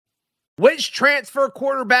Which transfer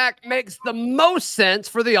quarterback makes the most sense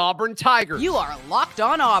for the Auburn Tigers? You are Locked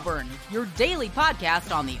On Auburn, your daily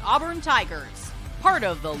podcast on the Auburn Tigers. Part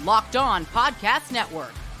of the Locked On Podcast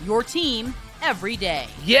Network, your team every day.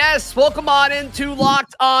 Yes, welcome on into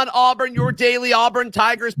Locked On Auburn, your daily Auburn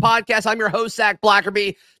Tigers podcast. I'm your host, Zach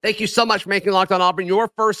Blackerby. Thank you so much for making Locked On Auburn your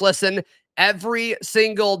first listen every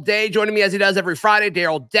single day. Joining me as he does every Friday,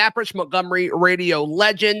 Daryl Dapprich, Montgomery radio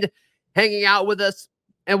legend, hanging out with us.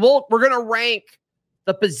 And we're going to rank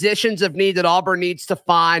the positions of need that Auburn needs to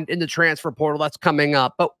find in the transfer portal. That's coming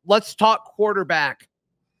up. But let's talk quarterback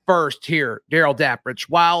first here, Daryl Dapprich.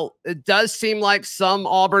 While it does seem like some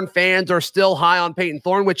Auburn fans are still high on Peyton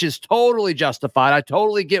Thorne, which is totally justified. I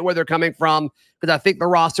totally get where they're coming from because I think the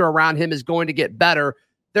roster around him is going to get better.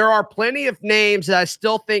 There are plenty of names that I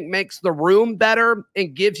still think makes the room better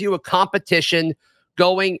and gives you a competition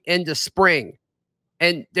going into spring.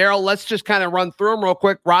 And Daryl, let's just kind of run through them real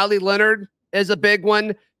quick. Riley Leonard is a big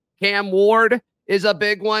one. Cam Ward is a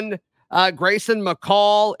big one. Grayson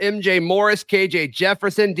McCall, MJ Morris, KJ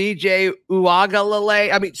Jefferson, DJ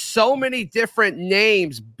Uagalele. I mean, so many different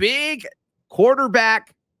names. Big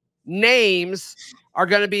quarterback names are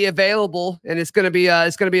going to be available, and it's going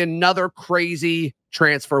to be another crazy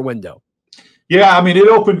transfer window. Yeah, I mean, it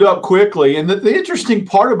opened up quickly. And the interesting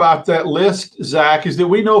part about that list, Zach, is that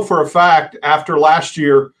we know for a fact after last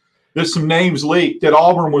year that some names leaked that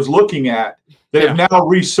Auburn was looking at that have now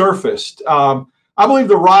resurfaced. I believe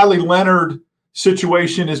the Riley Leonard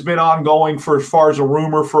situation has been ongoing for as far as a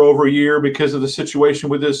rumor for over a year because of the situation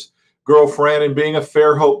with his girlfriend and being a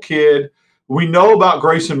Fairhope kid. We know about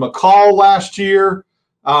Grayson McCall last year.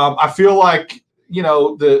 I feel like, you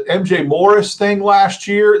know, the MJ Morris thing last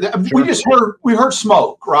year, we heard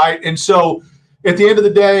smoke, right? And so at the end of the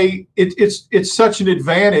day, it's such an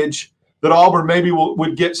advantage that Auburn maybe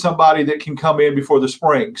would get somebody that can come in before the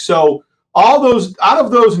spring. So all those, out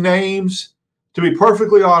of those names, to be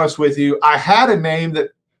perfectly honest with you, I had a name that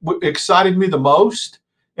excited me the most,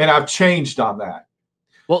 and I've changed on that.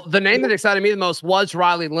 Well, the name that excited me the most was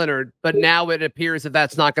Riley Leonard, but now it appears that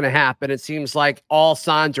that's not going to happen. It seems like all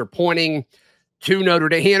signs are pointing to Notre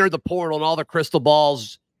Dame. He entered the portal and all the crystal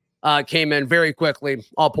balls came in very quickly,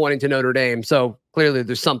 all pointing to Notre Dame. So clearly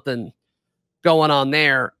there's something going on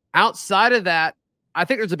there. Outside of that, I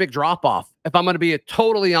think there's a big drop-off, if I'm going to be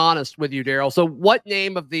totally honest with you, Daryl. So what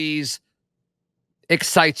name of these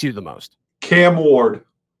excites you the most? Cam Ward.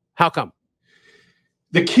 How come?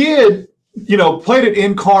 The kid, you know, played an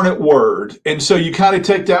incarnate word. And so you kind of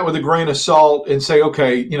take that with a grain of salt and say,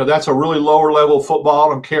 okay, you know, that's a really lower level football.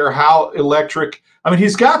 I don't care how electric. I mean,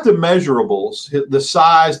 he's got the measurables, the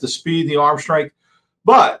size, the speed, the arm strength,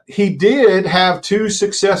 but he did have 2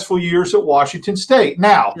 successful years at Washington State.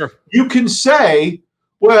 Now, You can say,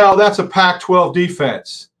 well, that's a Pac-12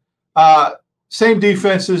 defense. Same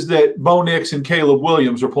defenses that Bo Nix and Caleb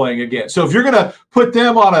Williams are playing against. So if you're going to put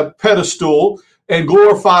them on a pedestal and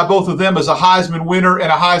glorify both of them as a Heisman winner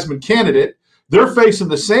and a Heisman candidate, they're facing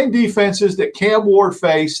the same defenses that Cam Ward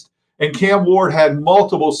faced, and Cam Ward had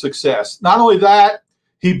multiple success. Not only that,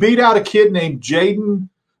 he beat out a kid named Jaden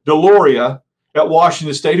DeLoria at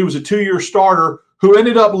Washington State, who was a 2-year starter, who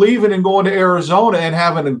ended up leaving and going to Arizona and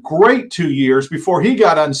having a great 2 years before he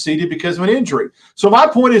got unseated because of an injury. So my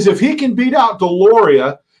point is, if he can beat out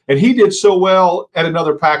DeLoria, and he did so well at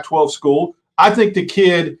another Pac-12 school, I think the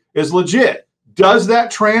kid is legit. Does that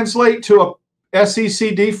translate to a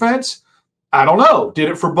SEC defense? I don't know. Did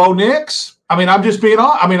it for Bo Nix? I mean, I'm just being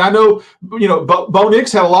honest. I mean, I know, you know, Bo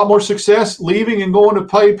Nix had a lot more success leaving and going to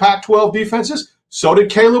play Pac-12 defenses. So did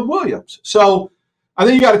Caleb Williams. So I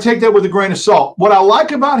think you got to take that with a grain of salt. What I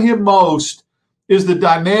like about him most is the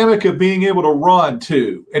dynamic of being able to run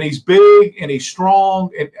too. And he's big and he's strong.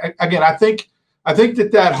 And again, I think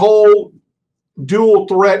that whole dual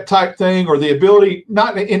threat type thing, or the ability,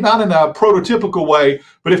 not in a prototypical way,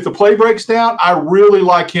 but if the play breaks down, I really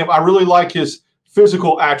like him. I really like his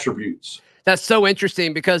physical attributes. That's so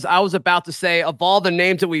interesting because I was about to say, of all the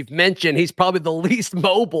names that we've mentioned, he's probably the least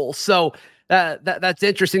mobile. So that's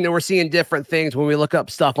interesting that we're seeing different things when we look up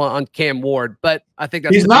stuff on Cam Ward. But I think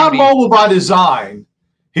that's he's not mobile by design.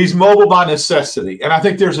 He's mobile by necessity. And I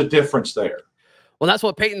think there's a difference there. Well, that's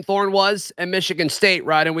what Peyton Thorne was at Michigan State,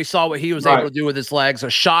 right? And we saw what he was able to do with his legs.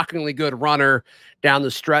 A shockingly good runner down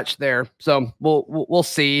the stretch there. So we'll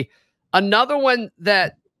see. Another one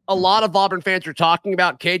that a lot of Auburn fans are talking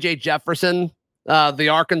about, KJ Jefferson, the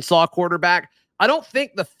Arkansas quarterback. I don't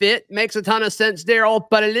think the fit makes a ton of sense, Daryl,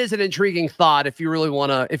 but it is an intriguing thought if you really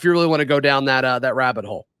want to go down that rabbit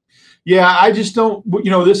hole. Yeah, I just don't.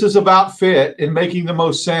 This is about fit and making the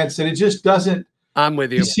most sense, and it just doesn't. I'm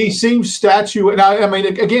with you. He seems statue, and I mean,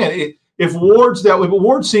 again, if Ward's that way, but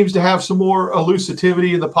Ward seems to have some more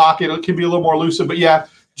elusivity in the pocket. It can be a little more elusive, but yeah,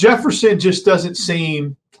 Jefferson just doesn't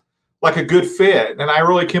seem like a good fit. And I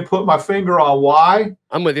really can't put my finger on why.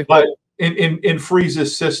 I'm with you. But in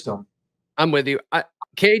Freeze's system. I'm with you.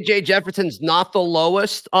 KJ Jefferson's not the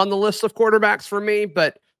lowest on the list of quarterbacks for me,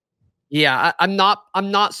 but yeah, I'm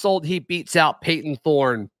not sold he beats out Peyton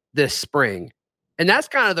Thorne this spring. And that's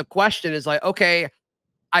kind of the question is like, okay,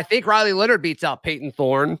 I think Riley Leonard beats out Peyton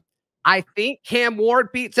Thorne. I think Cam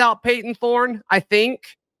Ward beats out Peyton Thorne. I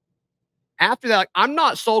think after that, I'm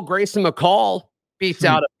not sold Grayson McCall beats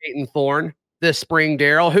out Peyton Thorne this spring,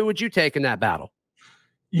 Daryl. Who would you take in that battle?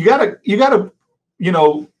 You gotta,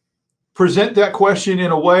 present that question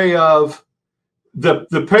in a way of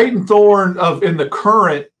the Peyton Thorne of in the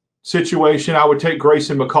current situation. I would take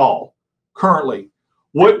Grayson McCall currently.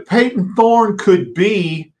 What Peyton Thorne could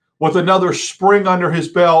be with another spring under his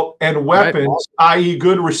belt and weapons, right, i.e.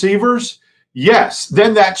 good receivers, yes,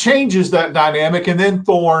 then that changes that dynamic, and then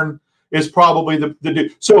Thorne is probably the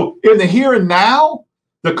dude. So in the here and now,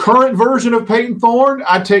 the current version of Peyton Thorne,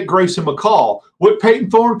 I'd take Grayson McCall. What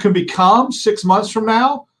Peyton Thorne can become 6 months from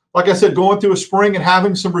now, like I said, going through a spring and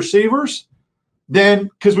having some receivers, then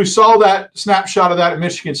because we saw that snapshot of that at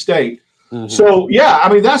Michigan State. Mm-hmm. So, yeah,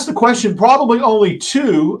 I mean, that's the question. Probably only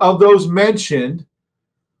two of those mentioned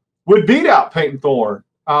would beat out Peyton Thorne.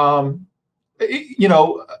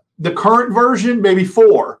 The current version, maybe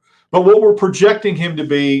four. But what we're projecting him to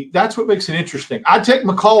be, that's what makes it interesting. I'd take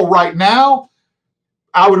McCall right now.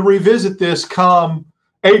 I would revisit this come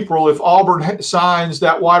April if Auburn signs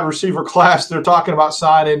that wide receiver class they're talking about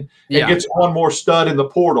signing and gets one more stud in the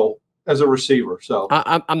portal as a receiver. So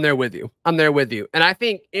I'm there with you. I'm there with you. And I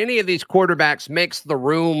think any of these quarterbacks makes the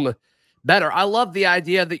room better. I love the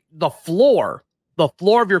idea that the floor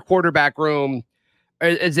of your quarterback room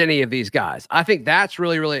is any of these guys. I think that's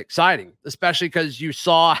really, really exciting, especially because you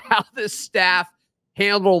saw how this staff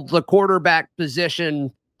handled the quarterback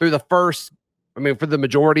position through the first, for the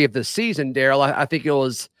majority of the season, Daryl. I think it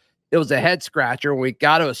was a head scratcher. We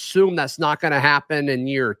got to assume that's not going to happen in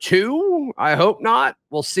year two. I hope not.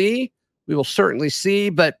 We'll see. We will certainly see.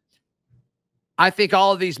 But I think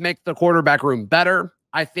all of these make the quarterback room better.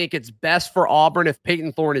 I think it's best for Auburn if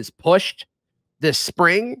Peyton Thorne is pushed this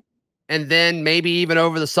spring and then maybe even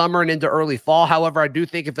over the summer and into early fall. However, I do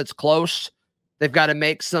think if it's close, they've got to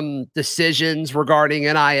make some decisions regarding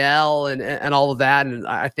NIL and all of that. And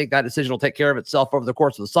I think that decision will take care of itself over the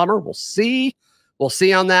course of the summer. We'll see. We'll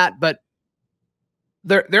see on that. But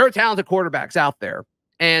there are talented quarterbacks out there.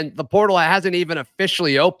 And the portal hasn't even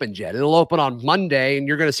officially opened yet. It'll open on Monday, and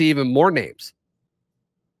you're going to see even more names.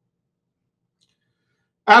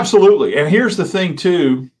 Absolutely. And here's the thing,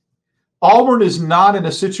 too. Auburn is not in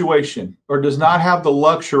a situation or does not have the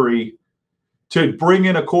luxury to bring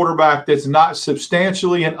in a quarterback that's not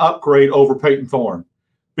substantially an upgrade over Peyton Thorne.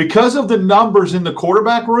 Because of the numbers in the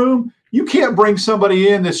quarterback room, you can't bring somebody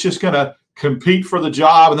in that's just going to compete for the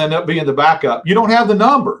job and then end up being the backup. You don't have the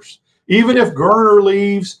numbers. Even if Gerner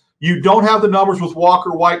leaves, you don't have the numbers with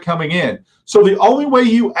Walker White coming in. So the only way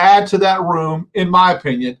you add to that room, in my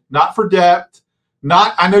opinion, not for depth,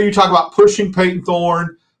 I know you talk about pushing Peyton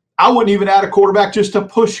Thorne. I wouldn't even add a quarterback just to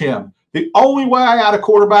push him. The only way I add a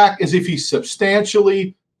quarterback is if he's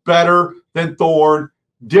substantially better than Thorne,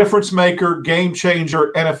 difference maker, game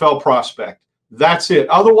changer, NFL prospect. That's it.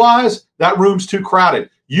 Otherwise, that room's too crowded.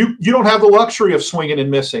 You don't have the luxury of swinging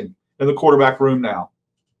and missing in the quarterback room now.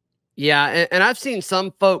 Yeah, and I've seen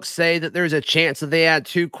some folks say that there's a chance that they add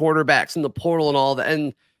two quarterbacks in the portal and all that.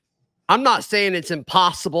 And I'm not saying it's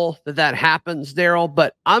impossible that happens, Daryl,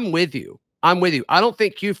 but I'm with you. I don't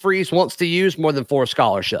think Hugh Freeze wants to use more than 4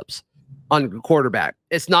 scholarships on quarterback.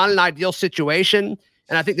 It's not an ideal situation.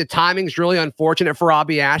 And I think the timing is really unfortunate for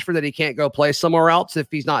Robbie Ashford that he can't go play somewhere else if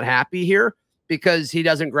he's not happy here because he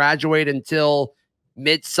doesn't graduate until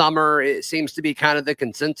midsummer. It seems to be kind of the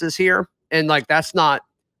consensus here. And that's not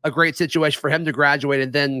a great situation for him to graduate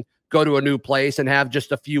and then go to a new place and have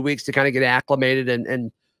just a few weeks to kind of get acclimated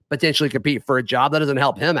and potentially compete for a job. That doesn't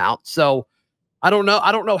help him out. So I don't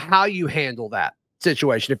know how you handle that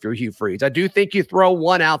situation if you're Hugh Freeze. I do think you throw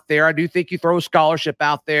one out there. I do think you throw a scholarship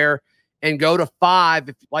out there and go to 5.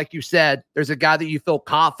 If, like you said, there's a guy that you feel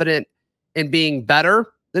confident in being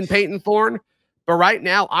better than Peyton Thorne. But right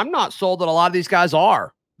now, I'm not sold that a lot of these guys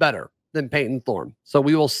are better than Peyton Thorne. So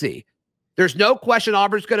we will see. There's no question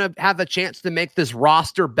Auburn's going to have a chance to make this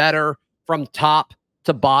roster better from top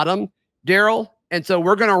to bottom, Daryl. And so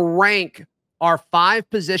we're going to rank our 5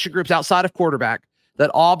 position groups outside of quarterback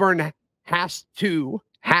that Auburn has to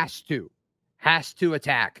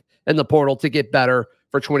attack in the portal to get better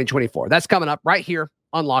for 2024. That's coming up right here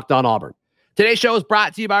on Locked On Auburn. Today's show is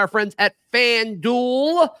brought to you by our friends at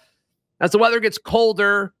FanDuel. As the weather gets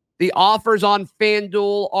colder, the offers on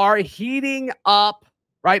FanDuel are heating up.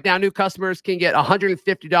 Right now, new customers can get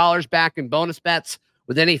 $150 back in bonus bets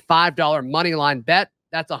with any $5 money line bet.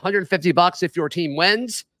 That's $150 if your team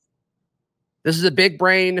wins. This is a big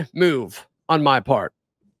brain move on my part.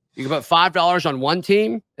 You can put $5 on one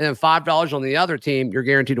team and then $5 on the other team. You're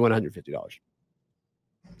guaranteed to win $150. That's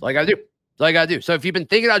all I got to do. That's all I got to do. So if you've been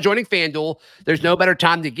thinking about joining FanDuel, there's no better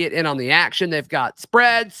time to get in on the action. They've got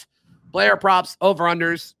spreads, player props,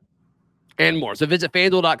 over-unders, and more. So visit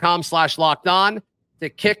FanDuel.com/lockedon to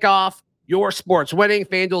kick off your sports winning.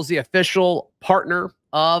 FanDuel is the official partner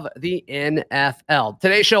of the NFL.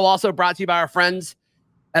 Today's show also brought to you by our friends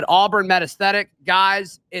at Auburn Med Aesthetic.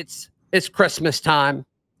 Guys, it's Christmas time.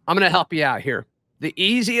 I'm going to help you out here. The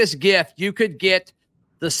easiest gift you could get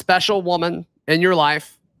the special woman in your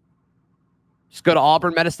life, just go to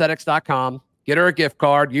auburnmedaesthetics.com, get her a gift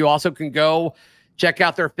card. You also can go check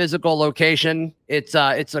out their physical location. It's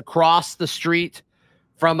across the street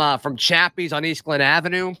from Chappie's on East Glen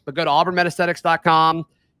Avenue. But go to auburnmedaesthetics.com,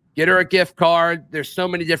 get her a gift card. There's so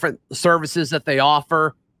many different services that they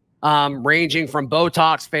offer, ranging from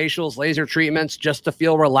Botox, facials, laser treatments, just to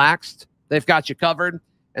feel relaxed. They've got you covered.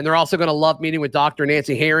 And they're also going to love meeting with Dr.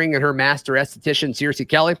 Nancy Herring and her master esthetician, Circe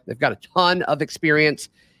Kelly. They've got a ton of experience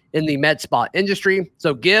in the med spa industry,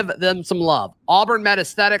 so give them some love. Auburn Med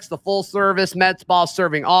Aesthetics, the full-service med spa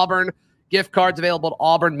serving Auburn. Gift cards available at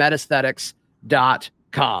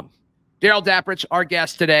auburnmedaesthetics.com. Daryl Dapprich, our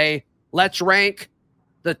guest today. Let's rank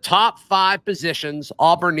the top 5 positions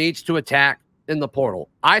Auburn needs to attack in the portal.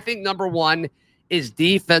 I think number 1 is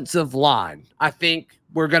defensive line. I think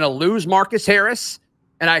we're going to lose Marcus Harris,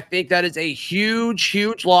 and I think that is a huge,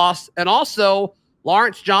 huge loss. And also,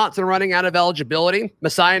 Lawrence Johnson running out of eligibility,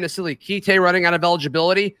 Messiah Nasili Kite running out of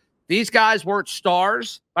eligibility. These guys weren't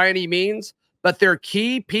stars by any means, but they're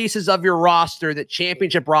key pieces of your roster that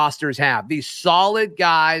championship rosters have. These solid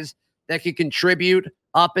guys that can contribute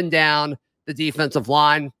up and down the defensive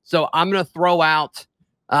line. So I'm going to throw out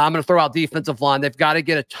defensive line. They've got to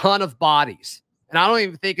get a ton of bodies. And I don't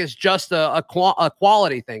even think it's just a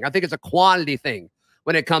quality thing. I think it's a quantity thing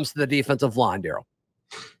when it comes to the defensive line, Daryl.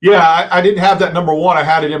 Yeah, I didn't have that number 1. I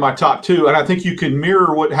had it in my top 2, and I think you can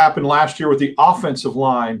mirror what happened last year with the offensive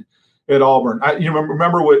line at Auburn.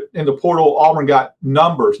 Remember what in the portal Auburn got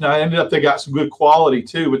numbers. Now it ended up they got some good quality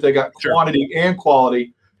too, but they got quantity and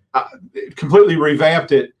quality. Completely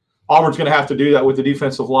revamped it. Auburn's going to have to do that with the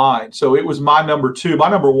defensive line. So it was my number 2. My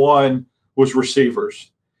number 1 was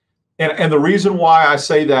receivers, and the reason why I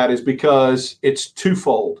say that is because it's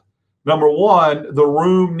twofold. Number 1, the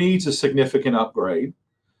room needs a significant upgrade.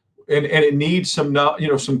 And it needs some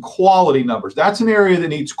quality numbers. That's an area that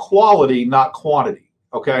needs quality, not quantity.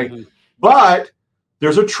 Okay. Mm-hmm. But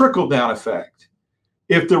there's a trickle down effect.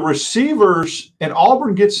 If the receivers, and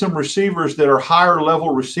Auburn gets some receivers that are higher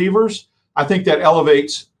level receivers, I think that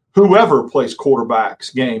elevates whoever plays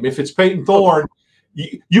quarterback's game. If it's Peyton Thorne,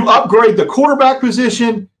 you upgrade the quarterback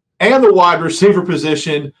position and the wide receiver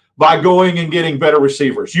position by going and getting better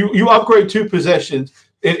receivers. You upgrade 2 positions.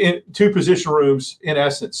 In 2 position rooms, in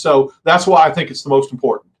essence. So that's why I think it's the most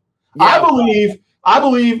important. Yeah. I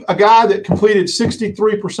believe a guy that completed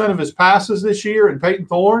 63% of his passes this year in Peyton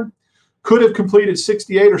Thorne could have completed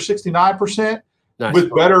 68 or 69%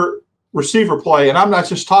 with better receiver play. And I'm not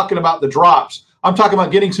just talking about the drops. I'm talking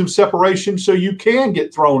about getting some separation so you can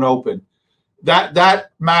get thrown open.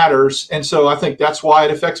 That matters. And so I think that's why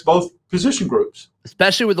it affects both position groups.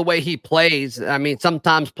 Especially with the way he plays. I mean,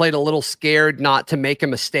 sometimes played a little scared not to make a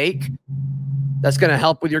mistake. That's going to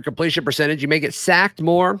help with your completion percentage. You may get sacked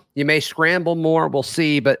more. You may scramble more. We'll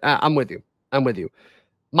see, but I'm with you.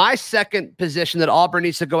 My second position that Auburn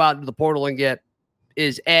needs to go out into the portal and get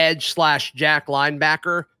is edge/jack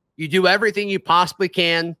linebacker. You do everything you possibly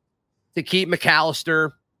can to keep to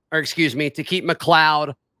keep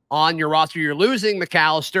McLeod on your roster. You're losing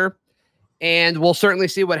McAllister. And we'll certainly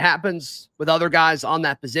see what happens with other guys on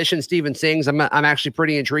that position. Steven Sings, I'm actually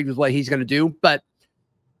pretty intrigued with what he's going to do. But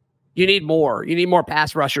you need more. You need more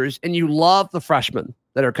pass rushers. And you love the freshmen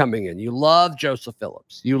that are coming in. You love Joseph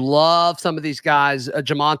Phillips. You love some of these guys,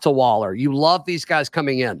 Jamonta Waller. You love these guys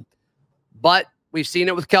coming in. But we've seen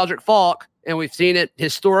it with Keldrick Falk, and we've seen it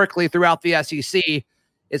historically throughout the SEC.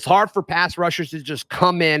 It's hard for pass rushers to just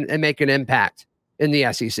come in and make an impact in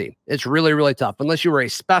the SEC. It's really, really tough. Unless you were a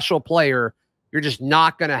special player, you're just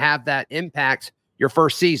not going to have that impact your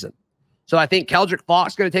first season. So I think Keldrick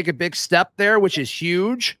Falk's going to take a big step there, which is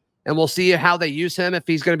huge. And we'll see how they use him, if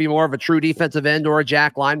he's going to be more of a true defensive end or a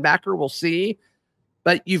jack linebacker. We'll see.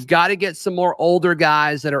 but you've got to get some more older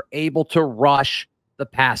guys that are able to rush the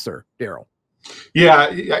passer, Daryl. Yeah,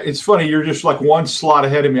 it's funny. You're just like one slot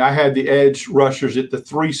ahead of me. I had the edge rushers at the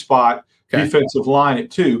 3 spot, defensive line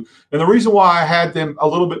at 2. And the reason why I had them a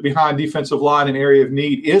little bit behind defensive line in area of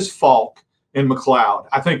need is Falk and McLeod.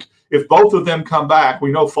 I think if both of them come back,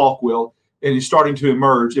 we know Falk will, and he's starting to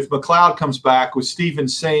emerge. If McLeod comes back with Steven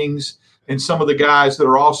Sings and some of the guys that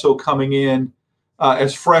are also coming in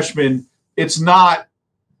as freshmen, it's not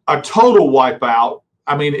a total wipeout.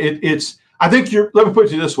 I mean, it's – I think let me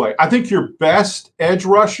put it this way. I think your best edge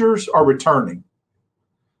rushers are returning,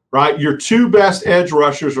 right? Your 2 best edge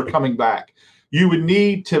rushers are coming back. You would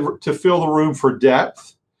need to fill the room for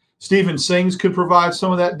depth. Steven Sings could provide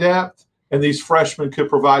some of that depth, and these freshmen could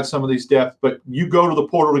provide some of these depth, but you go to the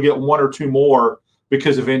portal to get 1 or 2 more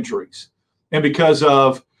because of injuries. And because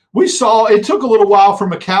of – we saw it took a little while for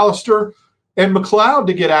McAllister and McLeod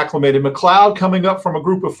to get acclimated. McLeod coming up from a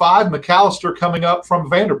group of 5, McAllister coming up from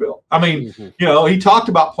Vanderbilt. I mean, he talked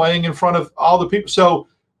about playing in front of all the people. So,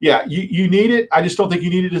 yeah, you need it. I just don't think you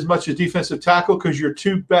need it as much as defensive tackle because your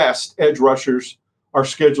 2 best edge rushers are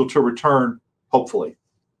scheduled to return, hopefully.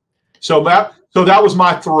 So that was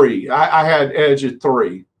my 3. I had edge at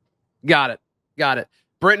 3. Got it.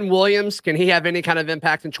 Brenton Williams, can he have any kind of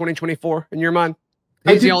impact in 2024 in your mind?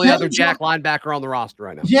 He's the only other Jack linebacker on the roster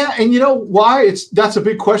right now. Yeah, and you know why that's a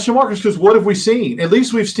big question mark is because what have we seen? At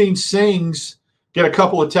least we've seen Sings get a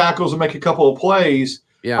couple of tackles and make a couple of plays.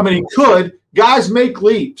 Yeah. I mean, he could. Guys make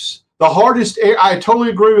leaps. The hardest – I totally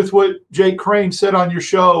agree with what Jake Crane said on your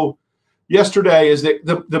show yesterday is that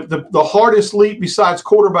the hardest leap besides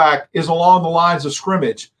quarterback is along the lines of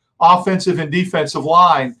scrimmage, offensive and defensive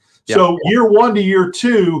line. Yep. So year 1 to year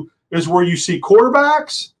 2 is where you see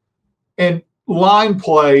quarterbacks and line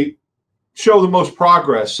play show the most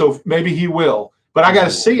progress. So maybe he will. But I got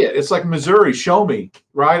to see it. It's like Missouri, show me,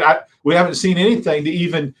 right? We haven't seen anything to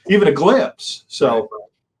even a glimpse. So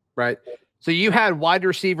right. So you had wide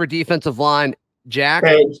receiver, defensive line, Jack.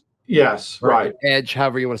 Edge. Yes, right. Edge,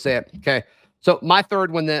 however you want to say it. Okay. So my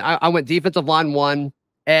third one, then I went defensive line 1,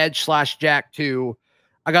 edge / Jack 2.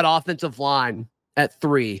 I got offensive line at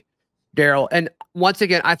 3, Daryl. And once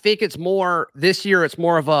again, I think it's more this year. It's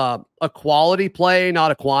more of a quality play,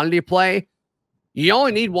 not a quantity play. You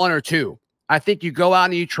only need 1 or 2. I think you go out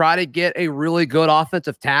and you try to get a really good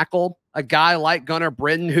offensive tackle, a guy like Gunnar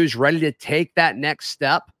Britton who's ready to take that next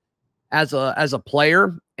step as a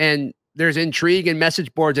player. And there's intrigue in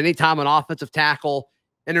message boards anytime an offensive tackle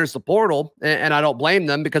enters the portal, and I don't blame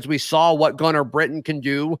them because we saw what Gunnar Britton can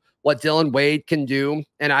do, what Dylan Wade can do,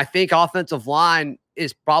 and I think offensive line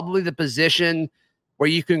is probably the position where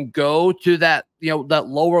you can go to that, that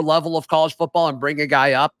lower level of college football and bring a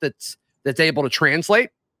guy up that's able to translate.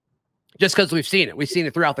 Just because we've seen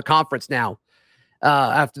it throughout the conference now,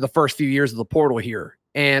 after the first few years of the portal here,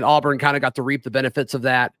 and Auburn kind of got to reap the benefits of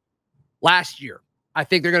that last year. I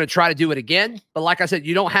think they're going to try to do it again. But like I said,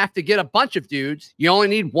 you don't have to get a bunch of dudes. You only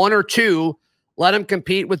need 1 or 2. Let them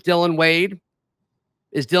compete with Dylan Wade.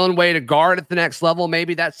 Is Dylan Wade a guard at the next level?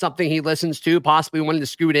 Maybe that's something he listens to, possibly wanting to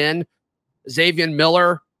scoot in. Xavier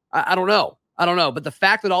Miller. I don't know. But the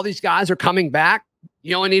fact that all these guys are coming back,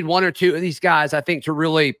 you only need 1 or 2 of these guys, I think, to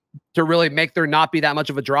really make there not be that much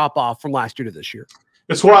of a drop-off from last year to this year.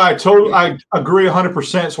 That's why I agree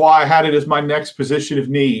 100%. It's why I had it as my next position of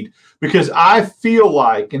need, because I feel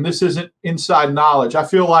like, and this isn't inside knowledge, I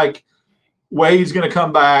feel like Wade's going to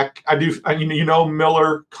come back.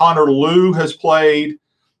 Miller, Connor Liu has played,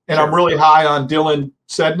 and sure. I'm really high on Dylan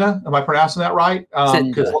Sedna. Am I pronouncing that right?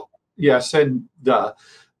 Sedna.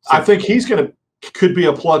 I think he's could be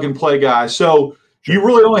a plug and play guy. So you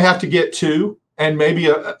really only have to get 2 and maybe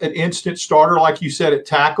an instant starter, like you said, at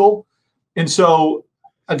tackle. And so,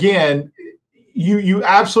 again, you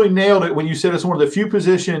absolutely nailed it when you said it's one of the few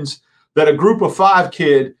positions that a group of 5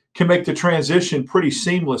 kid can make the transition pretty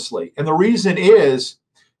seamlessly. And the reason is,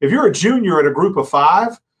 if you're a junior at a group of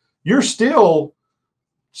 5, you're still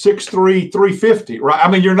 6'3", 350, right? I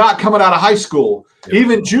mean, you're not coming out of high school. Yeah.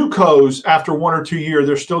 Even JUCOs, after 1 or 2 years,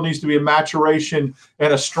 there still needs to be a maturation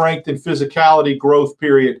and a strength and physicality growth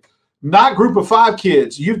period. Not group of 5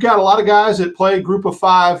 kids. You've got a lot of guys that play group of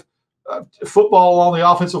 5 football on the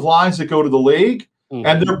offensive lines that go to the league,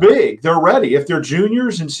 and they're big. They're ready. If they're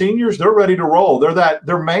juniors and seniors, they're ready to roll.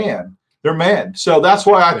 They're men. So that's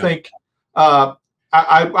why I think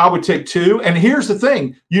I would take 2. And here's the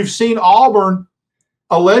thing: you've seen Auburn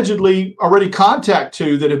allegedly already contact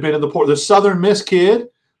 2 that have been in the portal. The Southern Miss kid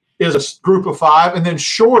is a group of 5, and then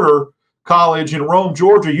Shorter College in Rome,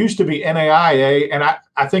 Georgia, used to be NAIA, and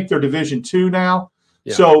I think they're Division II now.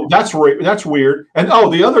 Yeah. So that's weird. And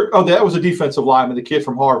that was a defensive lineman, the kid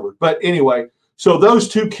from Harvard. But anyway, so those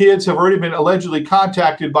two kids have already been allegedly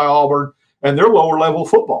contacted by Auburn, and they're lower level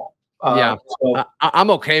football. So I'm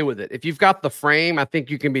okay with it. If you've got the frame, I think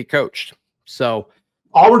you can be coached. So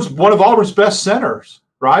one of Auburn's best centers,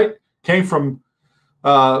 right? Came from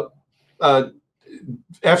FCS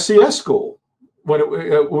school. When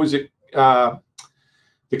it was the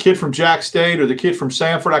kid from Jack State or the kid from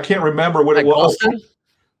Sanford, I can't remember what it was.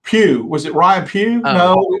 Pugh. Was it Ryan Pugh? Oh.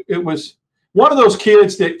 No, it was one of those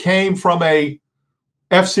kids that came from a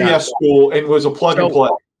FCS school and was a plug and play.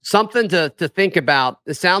 Something to think about.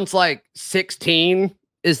 It sounds like 16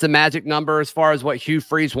 is the magic number as far as what Hugh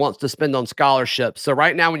Freeze wants to spend on scholarships. So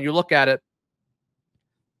right now, when you look at it,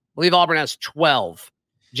 I believe Auburn has 12.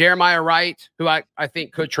 Jeremiah Wright, who I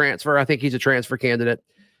think could transfer. I think he's a transfer candidate.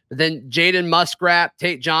 But then Jaden Muskrat,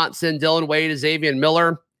 Tate Johnson, Dylan Wade, Xavier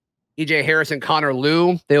Miller, EJ Harrison, Connor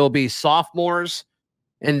Liu. They will be sophomores.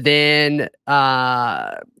 And then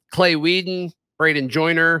Clay Whedon, Braden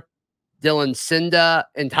Joyner, Dylan Cinda,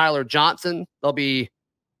 and Tyler Johnson. They'll be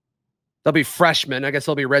freshmen. I guess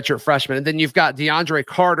they'll be redshirt freshmen. And then you've got DeAndre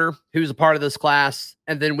Carter, who's a part of this class.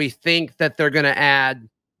 And then we think that they're going to add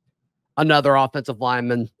another offensive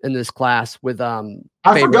lineman in this class with I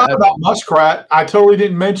forgot about Muskrat. I totally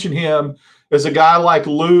didn't mention him as a guy like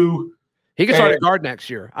Lou. He can start at guard next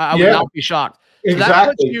year. I would not be shocked. So exactly. That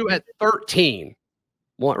puts you at 13.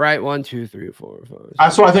 Right? 1, 2, 3, 4,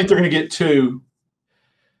 5. So I think they're going to get 2.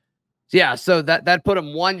 Yeah, so that put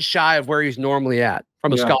him one shy of where he's normally at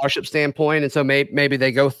from a scholarship standpoint. And so maybe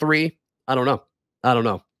they go 3. I don't know.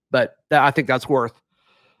 But I think that's worth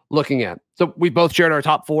looking at. So we both shared our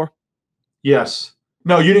top 4. Yes.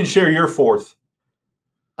 No, you didn't share your 4th.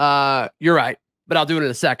 You're right, but I'll do it in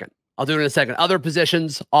a second. Other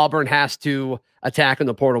positions Auburn has to attack in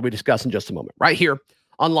the portal we discuss in just a moment. Right here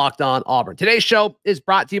on Locked On Auburn. Today's show is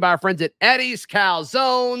brought to you by our friends at Eddie's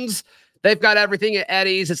Calzones. They've got everything at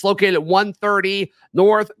Eddie's. It's located at 130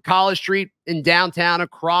 North College Street in downtown,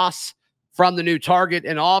 across from the new Target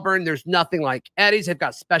in Auburn. There's nothing like Eddie's. They've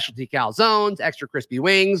got specialty calzones, extra crispy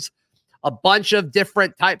wings, a bunch of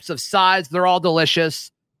different types of sides. They're all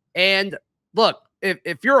delicious. And look,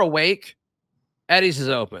 if you're awake, Eddie's is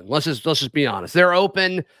open. Let's just be honest. They're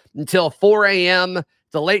open until 4 a.m.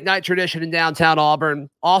 It's a late night tradition in downtown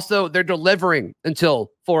Auburn. Also, they're delivering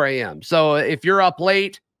until 4 a.m. So if you're up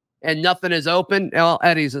late and nothing is open, well,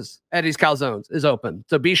 Eddie's Calzones is open.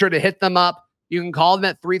 So be sure to hit them up. You can call them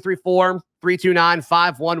at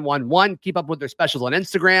 334-329-5111. Keep up with their specials on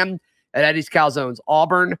Instagram at Eddie's Calzones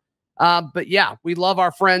Auburn. But yeah, we love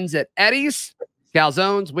our friends at Eddie's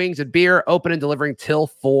Calzones, wings and beer, open and delivering till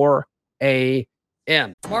 4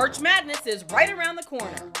 a.m. March Madness is right around the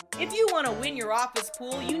corner. If you want to win your office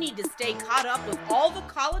pool, you need to stay caught up with all the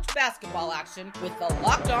college basketball action with the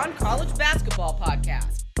Locked On College Basketball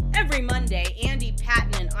Podcast. Every Monday, Andy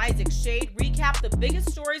Patton and Isaac Shade recap the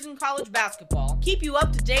biggest stories in college basketball, keep you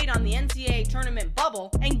up to date on the NCAA tournament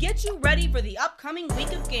bubble, and get you ready for the upcoming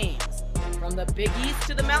week of games. From the Big East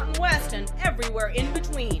to the Mountain West and everywhere in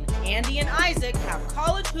between, Andy and Isaac have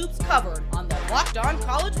college hoops covered on the Locked On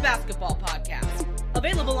College Basketball Podcast.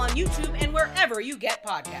 Available on YouTube and wherever you get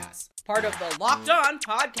podcasts. Part of the Locked On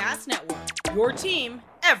Podcast Network. Your team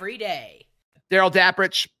every day. Daryl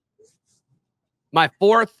Dapprich, my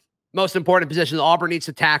 4th most important position Auburn needs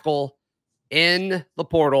to tackle in the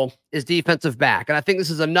portal is defensive back. And I think this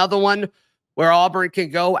is another one where Auburn can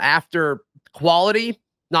go after quality,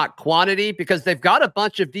 not quantity, because they've got a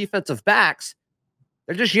bunch of defensive backs.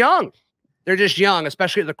 They're just young,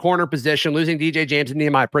 especially at the corner position. Losing DJ James and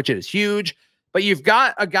Nehemiah Pritchett is huge, but you've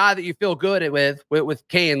got a guy that you feel good with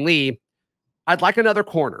Kay and Lee. I'd like another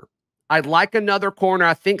corner. I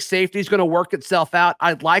think safety is going to work itself out.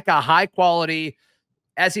 I'd like a high quality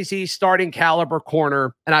SEC starting caliber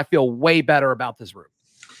corner, and I feel way better about this room.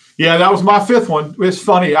 Yeah, that was my 5th one. It's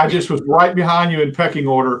funny. I just was right behind you in pecking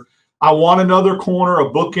order. I want another corner, a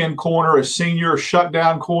bookend corner, a senior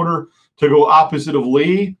shutdown corner to go opposite of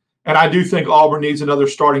Lee. And I do think Auburn needs another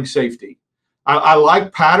starting safety. I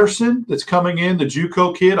like Patterson that's coming in, the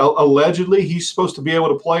JUCO kid. Allegedly, he's supposed to be able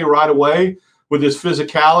to play right away with his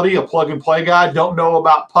physicality, a plug-and-play guy. Don't know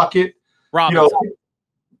about Puckett. Robinson.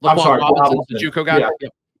 I'm sorry, Robinson, the JUCO guy. Yeah.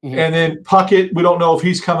 Yep. Mm-hmm. And then Puckett, we don't know if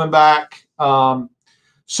he's coming back.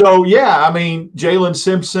 So, yeah, I mean, Jalen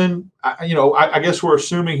Simpson, I guess we're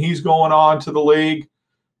assuming he's going on to the league.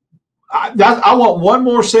 I want one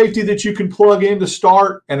more safety that you can plug in to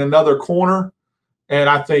start and another corner. And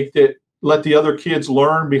I think that let the other kids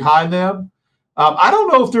learn behind them. I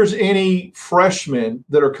don't know if there's any freshmen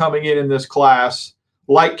that are coming in this class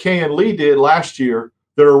like Kay and Lee did last year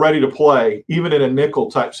that are ready to play, even in a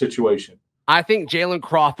nickel type situation. I think Jalen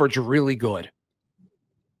Crawford's really good.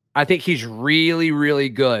 I think he's really, really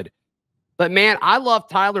good. But, man, I love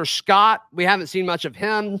Tyler Scott. We haven't seen much of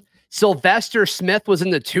him. Sylvester Smith was in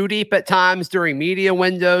the 2-deep at times during media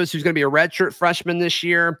windows, who's going to be a redshirt freshman this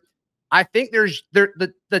year. I think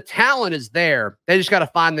the talent is there. They just got to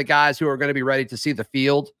find the guys who are going to be ready to see the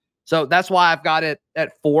field. So that's why I've got it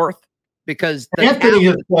at 4th, because Anthony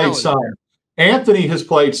has played some. Anthony has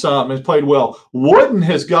played some, has played well. Wooden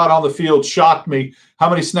has got on the field, shocked me how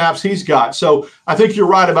many snaps he's got. So I think you're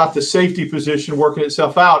right about the safety position working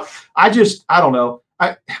itself out. I don't know.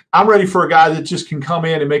 I'm ready for a guy that just can come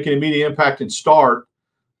in and make an immediate impact and start.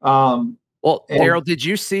 Well, Daryl, did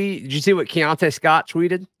you see what Keontae Scott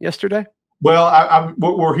tweeted yesterday? Well,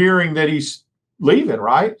 we're hearing that he's leaving,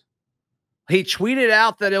 right? He tweeted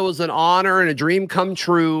out that it was an honor and a dream come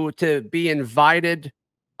true to be invited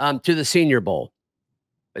to the Senior Bowl,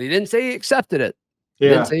 but he didn't say he accepted it. He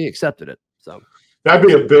didn't say he accepted it. So that'd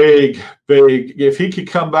be a big, if he could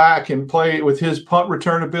come back and play with his punt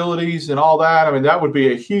return abilities and all that. I mean, that would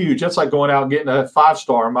be that's like going out and getting a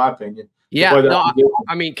 5-star, in my opinion. Yeah. No,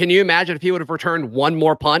 I mean, can you imagine if he would have returned one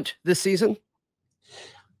more punt this season?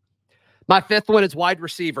 My 5th one is wide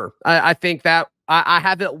receiver. I think that I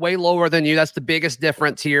have it way lower than you. That's the biggest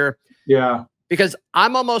difference here. Yeah. Because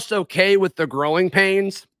I'm almost okay with the growing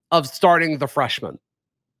pains of starting the freshman.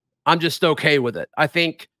 I'm just okay with it. I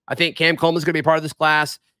think Cam Coleman's going to be part of this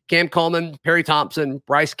class. Cam Coleman, Perry Thompson,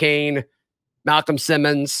 Bryce Kane, Malcolm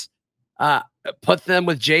Simmons. Put them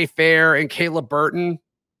with Jay Fair and Caleb Burton.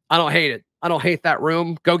 I don't hate it. I don't hate that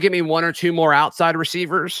room. Go get me 1 or 2 more outside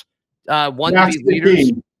receivers. One to be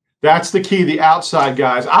leaders. That's the key, the outside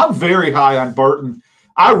guys. I'm very high on Burton.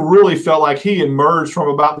 I really felt like he emerged from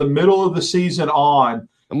about the middle of the season on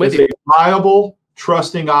as a viable,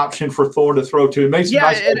 trusting option for Thorne to throw to. It makes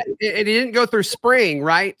it didn't go through spring,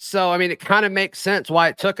 right? So, I mean, it kind of makes sense why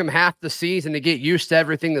it took him half the season to get used to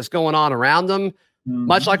everything that's going on around him. Mm-hmm.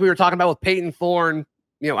 Much like we were talking about with Peyton Thorne,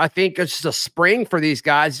 I think it's just a spring for these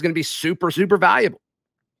guys is going to be super, super valuable.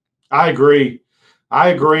 I agree.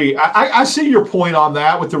 I see your point on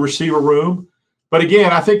that with the receiver room. But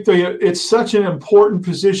again, I think it's such an important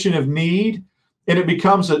position of need, and it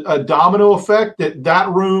becomes a domino effect that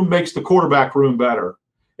room makes the quarterback room better.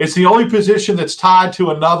 It's the only position that's tied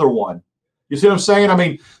to another one. You see what I'm saying? I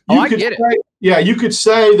mean, you could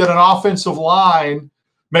say that an offensive line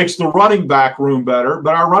makes the running back room better,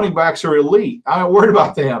 but our running backs are elite. I'm not worried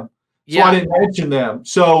about them. So I didn't mention them.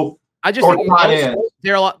 So I just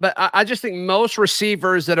think most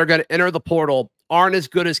receivers that are going to enter the portal aren't as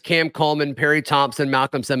good as Cam Coleman, Perry Thompson,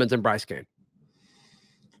 Malcolm Simmons, and Bryce Kane.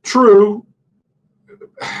 True.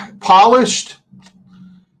 Polished.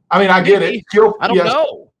 I mean, I get it. I don't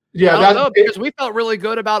know. Yeah, I don't know, because we felt really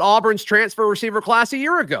good about Auburn's transfer receiver class a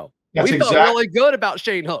year ago. We felt really good about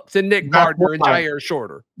Shane Hooks and Nick Gardner and Jair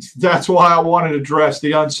Shorter. That's why I wanted to address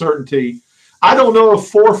the uncertainty. I don't know if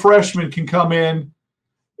 4 freshmen can come in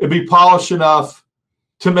and be polished enough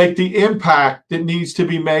to make the impact that needs to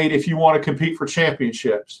be made if you want to compete for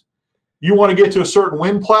championships. You want to get to a certain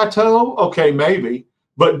win plateau? Okay, maybe.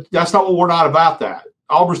 But that's not what we're not about that.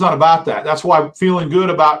 Auburn's not about that. That's why I'm feeling good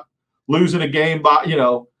about losing a game by,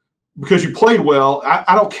 because you played well.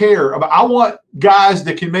 I don't care. I want guys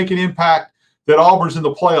that can make an impact that Auburn's in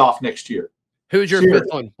the playoff next year. Who's your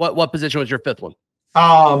 5th one? What position was your 5th one?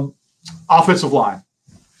 Offensive line.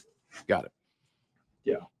 Got it.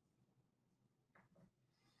 Yeah.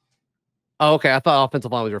 Oh, okay. I thought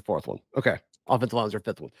offensive line was your 4th one. Okay. Offensive line was your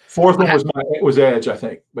 5th one. 4th one was edge, I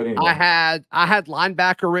think. But anyway. I had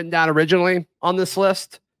linebacker written down originally on this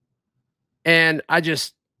list. And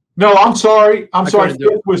No, I'm sorry.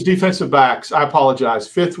 5th was defensive backs. I apologize.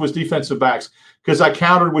 5th was defensive backs because I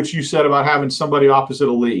countered what you said about having somebody opposite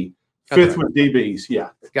of Lee. 5th was DBs. Yeah.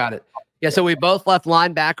 Got it. Yeah, so we both left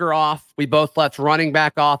linebacker off. We both left running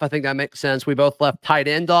back off. I think that makes sense. We both left tight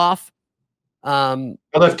end off. I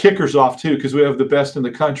left kickers off too because we have the best in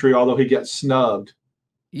the country, although he got snubbed.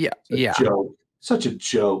 Yeah, Such a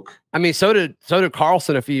joke. I mean, so did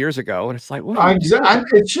Carlson a few years ago, and it's like,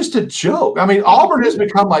 it's just a joke. I mean, Auburn has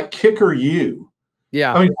become like kicker U.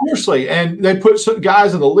 Yeah, I mean, seriously, and they put some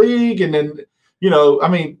guys in the league, and then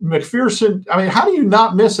McPherson. I mean, how do you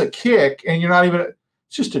not miss a kick and you're not even?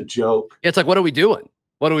 It's just a joke. It's like, what are we doing?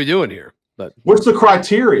 What are we doing here? But what's the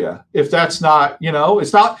criteria if that's not,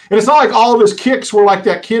 it's not, and it's not like all of his kicks were like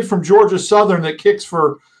that kid from Georgia Southern that kicks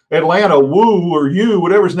for Atlanta,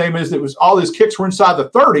 whatever his name is, that was all his kicks were inside the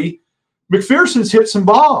 30. McPherson's hit some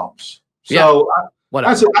bombs. So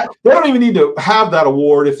Whatever. They don't even need to have that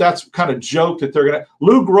award if that's kind of joke that they're going to.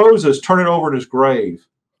 Luke Rosa's turning over in his grave.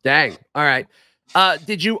 Dang. All right.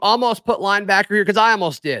 Did you almost put linebacker here? Because I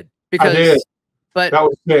almost did. Because I did. But that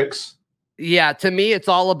was 6. Yeah, to me, it's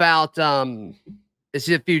all about it's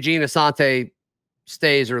if Eugene Asante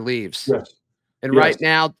stays or leaves. Yes. And right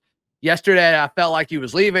now, yesterday I felt like he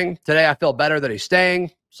was leaving. Today I feel better that he's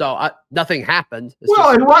staying. So nothing happened.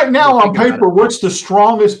 And right now on paper, what's the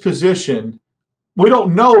strongest position? We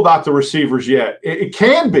don't know about the receivers yet. It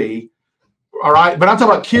can be, all right, but I'm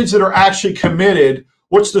talking about kids that are actually committed.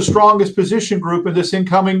 What's the strongest position group in this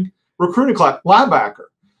incoming recruiting class? Linebacker.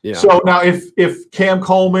 Yeah. So now if Cam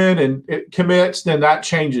Coleman and it commits, then that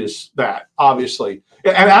changes that, obviously.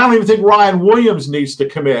 And I don't even think Ryan Williams needs to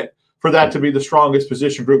commit for that to be the strongest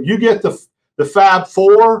position group. You get the Fab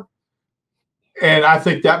Four, and I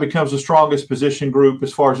think that becomes the strongest position group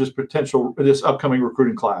as far as this upcoming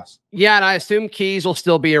recruiting class. Yeah, and I assume Keys will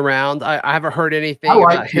still be around. I haven't heard anything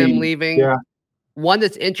about him leaving. Yeah. One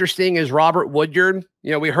that's interesting is Robert Woodyard.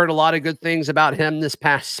 We heard a lot of good things about him this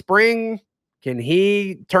past spring. Can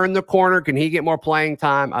he turn the corner? Can he get more playing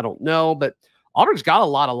time? I don't know, but Auburn's got a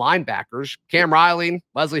lot of linebackers. Cam Riley,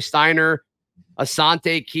 Wesley Steiner,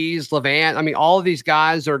 Asante, Keys, Levant. I mean, all of these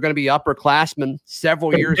guys are going to be upperclassmen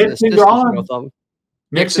several years in the system. Both of them.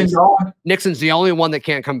 Nixon's the only one that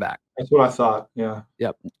can't come back. That's what I thought. Yeah.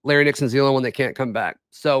 Yep. Larry Nixon's the only one that can't come back.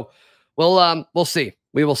 So we'll see.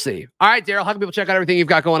 We will see. All right, Daryl, how can people check out everything you've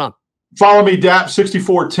got going on? Follow me,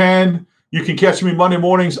 DAP6410. You can catch me Monday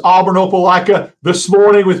mornings, Auburn Opelika, this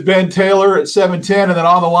morning with Ben Taylor at 7:10, and then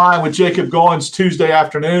on the line with Jacob Goins Tuesday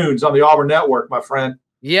afternoons on the Auburn Network, my friend.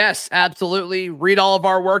 Yes, absolutely. Read all of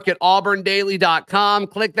our work at auburndaily.com.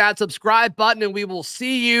 Click that subscribe button, and we will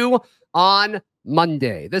see you on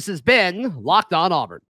Monday. This has been Locked On Auburn.